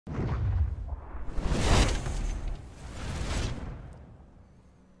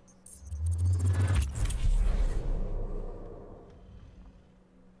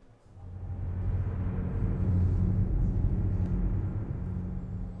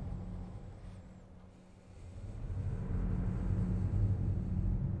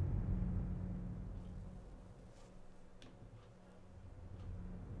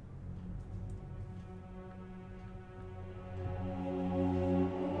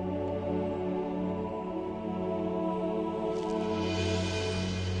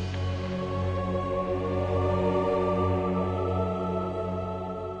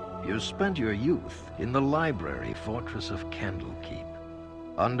spent your youth in the library fortress of Candlekeep,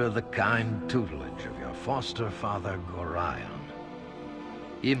 under the kind tutelage of your foster father Gorion.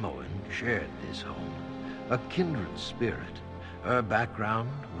 Imoen shared this home, a kindred spirit. Her background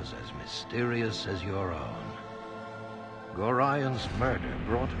was as mysterious as your own. Gorion's murder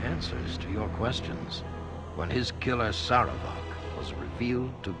brought answers to your questions when his killer Sarevok was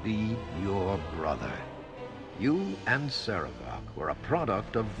revealed to be your brother. You and Sarevok were a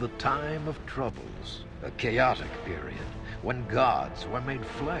product of the Time of Troubles, a chaotic period when gods were made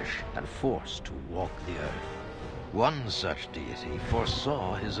flesh and forced to walk the earth. One such deity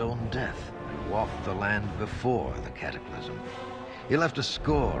foresaw his own death and walked the land before the cataclysm. He left a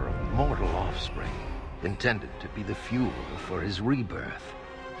score of mortal offspring, intended to be the fuel for his rebirth.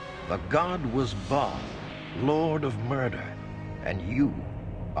 The god was Baal, Lord of Murder, and you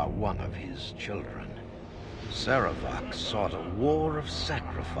are one of his children. Sarevok sought a war of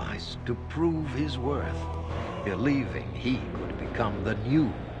sacrifice to prove his worth, believing he could become the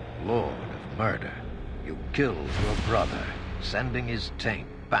new Lord of Murder. You killed your brother, sending his taint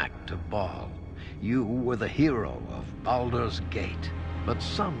back to Baal. You were the hero of Baldur's Gate, but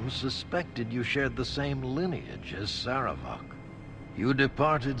some suspected you shared the same lineage as Sarevok. You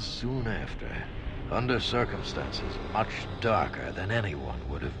departed soon after, under circumstances much darker than anyone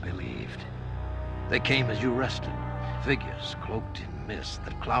would have believed. They came as you rested, figures cloaked in mist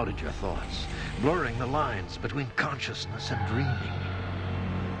that clouded your thoughts, blurring the lines between consciousness and dreaming.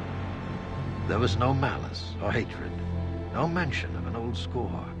 There was no malice or hatred, no mention of an old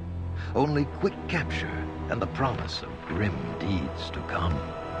score, only quick capture and the promise of grim deeds to come.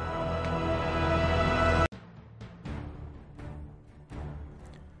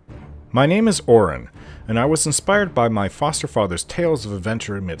 My name is Auren, and I was inspired by my foster father's tales of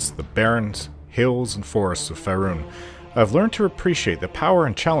adventure amidst the barrens, hills, and forests of Faerun. I've learned to appreciate the power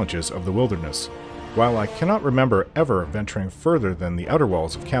and challenges of the wilderness. While I cannot remember ever venturing further than the outer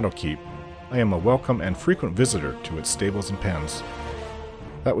walls of Candlekeep, I am a welcome and frequent visitor to its stables and pens.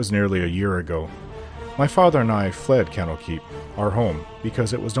 That was nearly a year ago. My father and I fled Candlekeep, our home,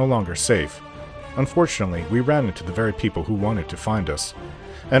 because it was no longer safe. Unfortunately, we ran into the very people who wanted to find us.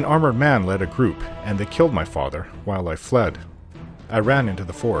 An armored man led a group, and they killed my father while I fled. I ran into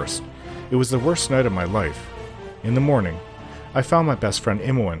the forest. It was the worst night of my life. In the morning, I found my best friend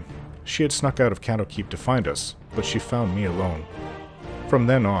Imoen. She had snuck out of Candlekeep to find us, but she found me alone. From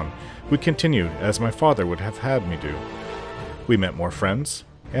then on, we continued as my father would have had me do. We met more friends,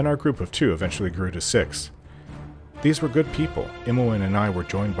 and our group of 2 eventually grew to 6. These were good people. Imoen and I were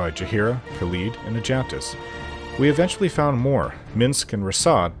joined by Jaheira, Khalid, and Ajantis. We eventually found more, Minsk and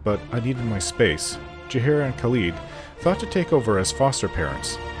Rasad, but I needed my space. Jaheira and Khalid thought to take over as foster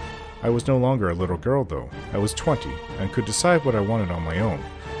parents. I was no longer a little girl, though. I was 20 and could decide what I wanted on my own.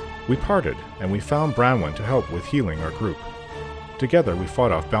 We parted, and we found Branwen to help with healing our group. Together, we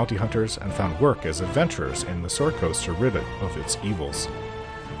fought off bounty hunters and found work as adventurers in the Sword Coast to rid it of its evils.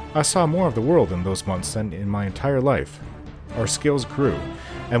 I saw more of the world in those months than in my entire life. Our skills grew,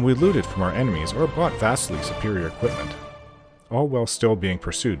 and we looted from our enemies or bought vastly superior equipment, all while still being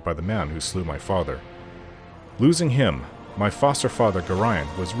pursued by the man who slew my father. Losing him, my foster father Gorion,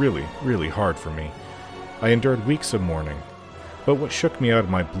 was really hard for me. I endured weeks of mourning, but what shook me out of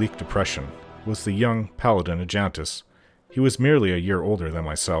my bleak depression was the young paladin Ajantis. He was merely a year older than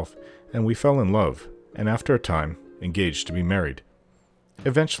myself, and we fell in love, and after a time, engaged to be married.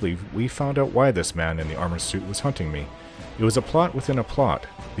 Eventually, we found out why this man in the armored suit was hunting me. It was a plot within a plot.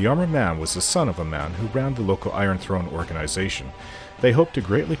 The armored man was the son of a man who ran the local Iron Throne organization. They hoped to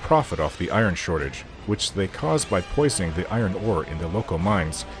greatly profit off the iron shortage, which they caused by poisoning the iron ore in the local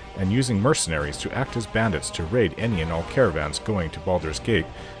mines and using mercenaries to act as bandits to raid any and all caravans going to Baldur's Gate,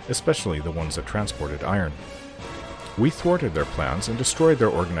 especially the ones that transported iron. We thwarted their plans and destroyed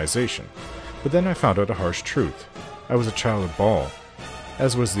their organization, but then I found out a harsh truth. I was a child of Baal,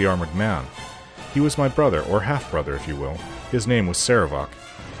 as was the armored man. He was my brother, or half-brother if you will. His name was Sarevok.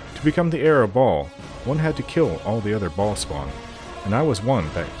 To become the heir of Baal, one had to kill all the other Baal spawn, and I was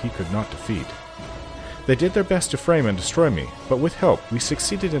one that he could not defeat. They did their best to frame and destroy me, but with help we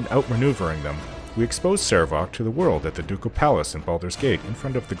succeeded in outmaneuvering them. We exposed Sarevok to the world at the Ducal Palace in Baldur's Gate in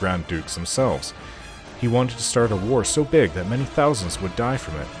front of the Grand Dukes themselves. He wanted to start a war so big that many thousands would die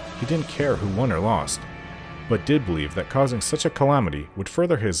from it. He didn't care who won or lost, but did believe that causing such a calamity would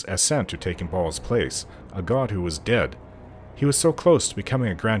further his ascent to taking Baal's place, a god who was dead. He was so close to becoming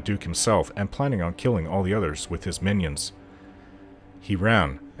a Grand Duke himself and planning on killing all the others with his minions. He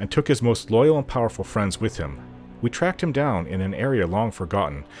ran, and took his most loyal and powerful friends with him. We tracked him down in an area long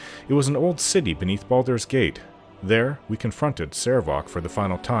forgotten. It was an old city beneath Baldur's Gate. There, we confronted Sarevok for the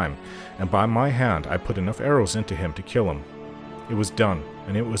final time, and by my hand I put enough arrows into him to kill him. It was done,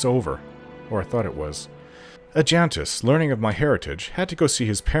 and it was over. Or I thought it was. Ajantis, learning of my heritage, had to go see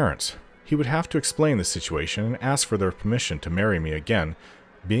his parents. He would have to explain the situation and ask for their permission to marry me again.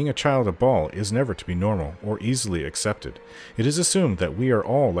 Being a child of Baal is never to be normal or easily accepted. It is assumed that we are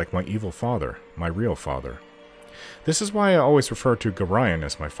all like my evil father, my real father. This is why I always refer to Gorion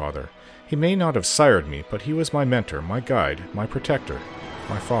as my father. He may not have sired me, but he was my mentor, my guide, my protector,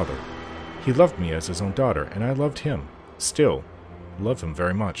 my father. He loved me as his own daughter, and I loved him. Still, love him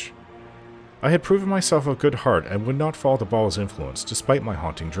very much. I had proven myself of good heart and would not fall to Baal's influence, despite my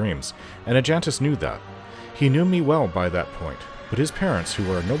haunting dreams, and Ajantis knew that. He knew me well by that point, but his parents, who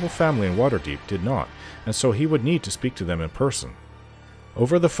were a noble family in Waterdeep, did not, and so he would need to speak to them in person.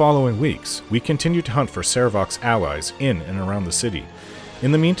 Over the following weeks, we continued to hunt for Sarevok's allies in and around the city.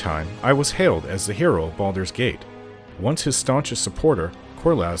 In the meantime, I was hailed as the hero of Baldur's Gate. Once his staunchest supporter,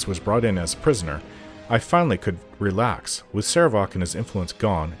 Korlaz, was brought in as a prisoner, I finally could relax. With Sarevok and his influence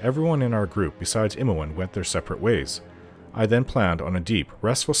gone, everyone in our group besides Imoen went their separate ways. I then planned on a deep,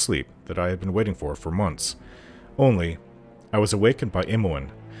 restful sleep that I had been waiting for months. Only, I was awakened by Imoen.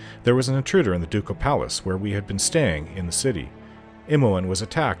 There was an intruder in the ducal palace where we had been staying in the city. Imoen was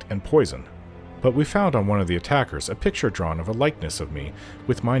attacked and poisoned, but we found on one of the attackers a picture drawn of a likeness of me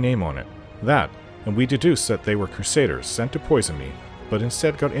with my name on it. That, and we deduced that they were crusaders sent to poison me, but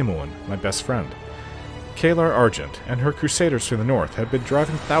instead got Imoen, my best friend. Kalar Argent and her crusaders to the north had been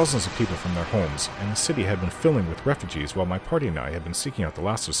driving thousands of people from their homes, and the city had been filling with refugees while my party and I had been seeking out the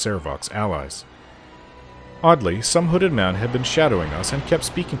last of Sarevok's allies. Oddly, some hooded man had been shadowing us and kept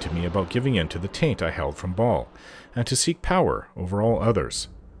speaking to me about giving in to the taint I held from Baal, and to seek power over all others.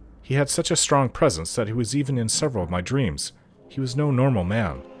 He had such a strong presence that he was even in several of my dreams. He was no normal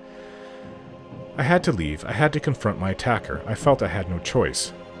man. I had to leave. I had to confront my attacker. I felt I had no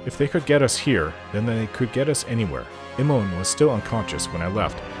choice. If they could get us here, then they could get us anywhere. Imoen was still unconscious when I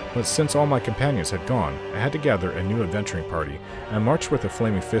left, but since all my companions had gone, I had to gather a new adventuring party and march with a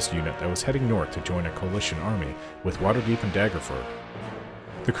Flaming Fist unit that was heading north to join a coalition army with Waterdeep and Daggerford.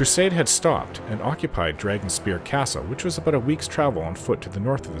 The crusade had stopped and occupied Dragonspear Castle, which was about a week's travel on foot to the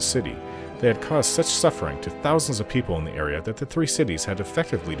north of the city. They had caused such suffering to thousands of people in the area that the three cities had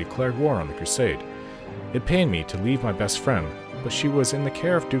effectively declared war on the crusade. It pained me to leave my best friend, but she was in the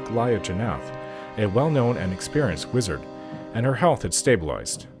care of Duke Laia Janath, a well-known and experienced wizard, and her health had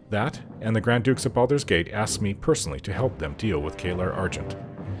stabilized. That, and the Grand Dukes of Baldur's Gate asked me personally to help them deal with Kalar Argent.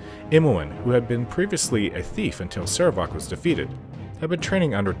 Imoen, who had been previously a thief until Sarevok was defeated, had been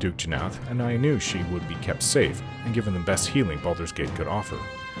training under Duke Janath, and I knew she would be kept safe and given the best healing Baldur's Gate could offer.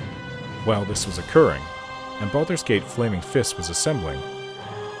 While this was occurring, and Baldur's Gate Flaming Fist was assembling,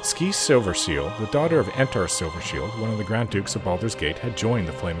 Ski Silvershield, the daughter of Entar Silvershield, one of the Grand Dukes of Baldur's Gate, had joined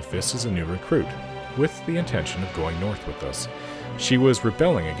the Flaming Fist as a new recruit, with the intention of going north with us. She was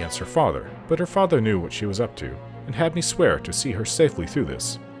rebelling against her father, but her father knew what she was up to, and had me swear to see her safely through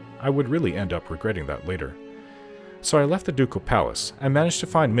this. I would really end up regretting that later. So I left the ducal palace, and managed to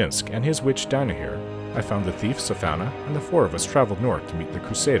find Minsk and his witch Dynahir. I found the thief Safana, and the four of us traveled north to meet the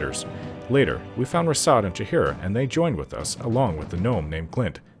Crusaders. Later, we found Rasad and Jaheira, and they joined with us, along with the gnome named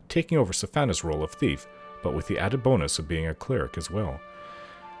Glint, taking over Safana's role of thief, but with the added bonus of being a cleric as well.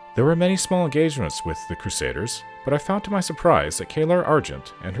 There were many small engagements with the Crusaders, but I found to my surprise that Kalar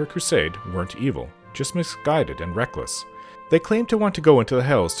Argent and her crusade weren't evil, just misguided and reckless. They claimed to want to go into the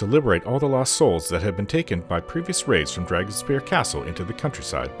Hells to liberate all the lost souls that had been taken by previous raids from Dragonspear Castle into the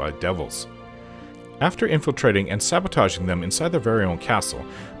countryside by devils. After infiltrating and sabotaging them inside their very own castle,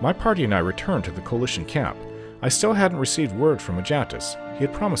 my party and I returned to the Coalition camp. I still hadn't received word from Ajantis. He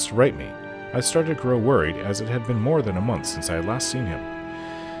had promised to write me. I started to grow worried, as it had been more than a month since I had last seen him.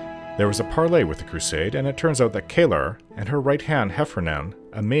 There was a parley with the crusade, and it turns out that Kalar and her right-hand Heffernan,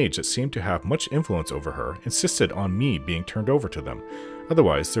 a mage that seemed to have much influence over her, insisted on me being turned over to them.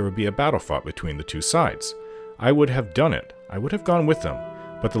 Otherwise, there would be a battle fought between the two sides. I would have done it. I would have gone with them.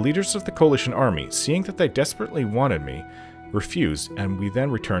 But the leaders of the Coalition army, seeing that they desperately wanted me, refused, and we then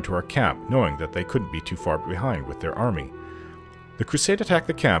returned to our camp, knowing that they couldn't be too far behind with their army. The crusade attacked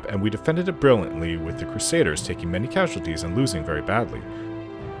the camp, and we defended it brilliantly, with the Crusaders taking many casualties and losing very badly.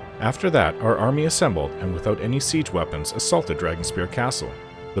 After that, our army assembled, and without any siege weapons, assaulted Dragonspear Castle.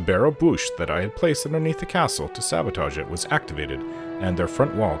 The barrow bush that I had placed underneath the castle to sabotage it was activated, and their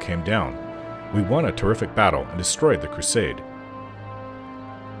front wall came down. We won a terrific battle and destroyed the crusade.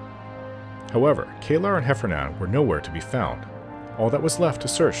 However, Kalar and Heffernan were nowhere to be found. All that was left to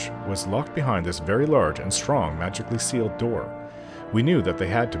search was locked behind this very large and strong magically sealed door. We knew that they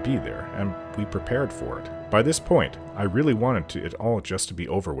had to be there, and we prepared for it. By this point, I really wanted it all just to be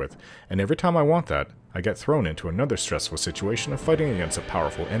over with, and every time I want that, I get thrown into another stressful situation of fighting against a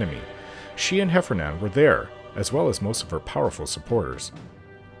powerful enemy. She and Heffernan were there, as well as most of her powerful supporters.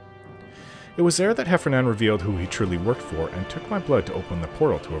 It was there that Heffernan revealed who he truly worked for and took my blood to open the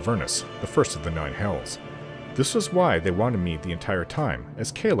portal to Avernus, the first of the 9 hells. This was why they wanted me the entire time,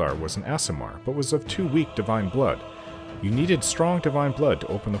 as Kalar was an Aasimar, but was of too weak divine blood. You needed strong divine blood to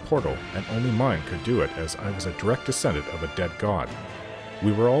open the portal, and only mine could do it, as I was a direct descendant of a dead god.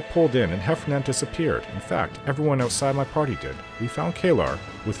 We were all pulled in, and Heffernan disappeared. In fact, everyone outside my party did. We found Kalar,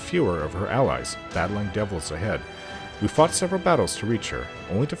 with fewer of her allies, battling devils ahead. We fought several battles to reach her,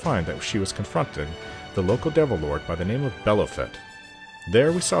 only to find that she was confronting the local devil lord by the name of Belofet.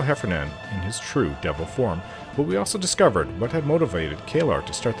 There we saw Heffernan in his true devil form, but we also discovered what had motivated Kalar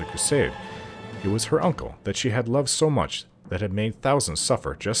to start the crusade. It was her uncle that she had loved so much that had made thousands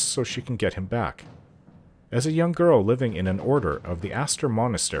suffer just so she can get him back. As a young girl living in an order of the Aster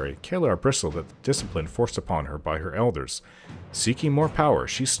Monastery, Kalar bristled at the discipline forced upon her by her elders. Seeking more power,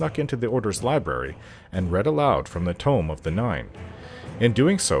 she snuck into the order's library and read aloud from the Tome of the Nine. In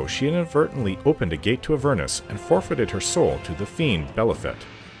doing so, she inadvertently opened a gate to Avernus and forfeited her soul to the fiend Belofet.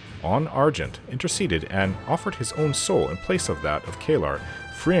 On Argent interceded and offered his own soul in place of that of Kalar,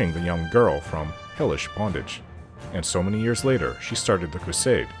 freeing the young girl from hellish bondage. And so many years later, she started the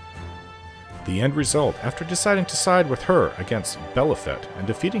crusade. The end result, after deciding to side with her against Belofet and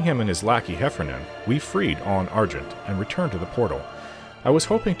defeating him and his lackey Heffernan, we freed On Argent and returned to the portal. I was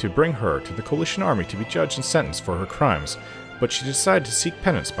hoping to bring her to the Coalition army to be judged and sentenced for her crimes, but she decided to seek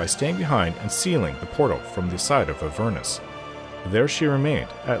penance by staying behind and sealing the portal from the side of Avernus. There she remained.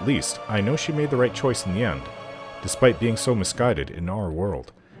 At least, I know she made the right choice in the end, despite being so misguided in our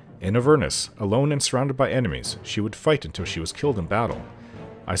world. In Avernus, alone and surrounded by enemies, she would fight until she was killed in battle.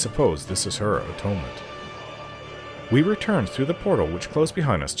 I suppose this is her atonement. We returned through the portal which closed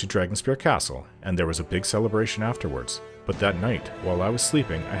behind us to Dragonspear Castle, and there was a big celebration afterwards. But that night, while I was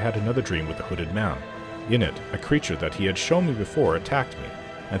sleeping, I had another dream with a hooded man. In it, a creature that he had shown me before attacked me,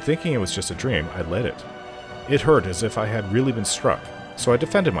 and thinking it was just a dream, I let it. It hurt as if I had really been struck, so I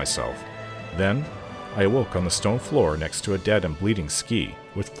defended myself. Then, I awoke on the stone floor next to a dead and bleeding Ski,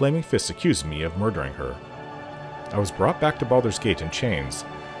 with flaming fists accusing me of murdering her. I was brought back to Baldur's Gate in chains,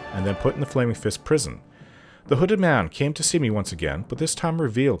 and then put in the Flaming Fist prison. The hooded man came to see me once again, but this time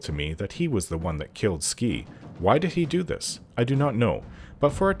revealed to me that he was the one that killed Ski. Why did he do this? I do not know,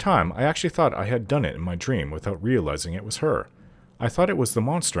 but for a time I actually thought I had done it in my dream without realizing it was her. I thought it was the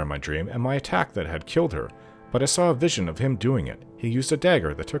monster in my dream and my attack that had killed her, but I saw a vision of him doing it. He used a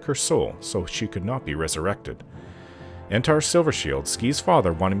dagger that took her soul so she could not be resurrected. Entar Silvershield, Ski's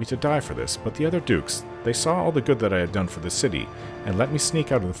father, wanted me to die for this, but the other dukes, they saw all the good that I had done for the city, and let me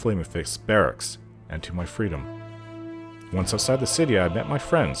sneak out of the Flaming Fist barracks, and to my freedom. Once outside the city, I met my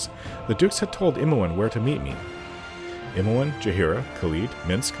friends. The dukes had told Imoen where to meet me. Imoen, Jaheira, Khalid,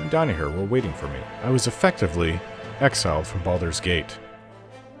 Minsk, and Danihir were waiting for me. I was effectively exiled from Baldur's Gate.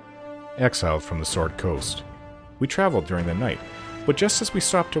 Exiled from the Sword Coast. We traveled during the night, but just as we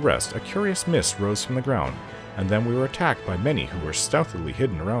stopped to rest, a curious mist rose from the ground, and then we were attacked by many who were stealthily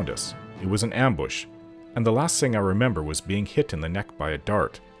hidden around us. It was an ambush, and the last thing I remember was being hit in the neck by a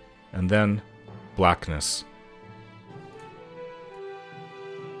dart. And then, blackness.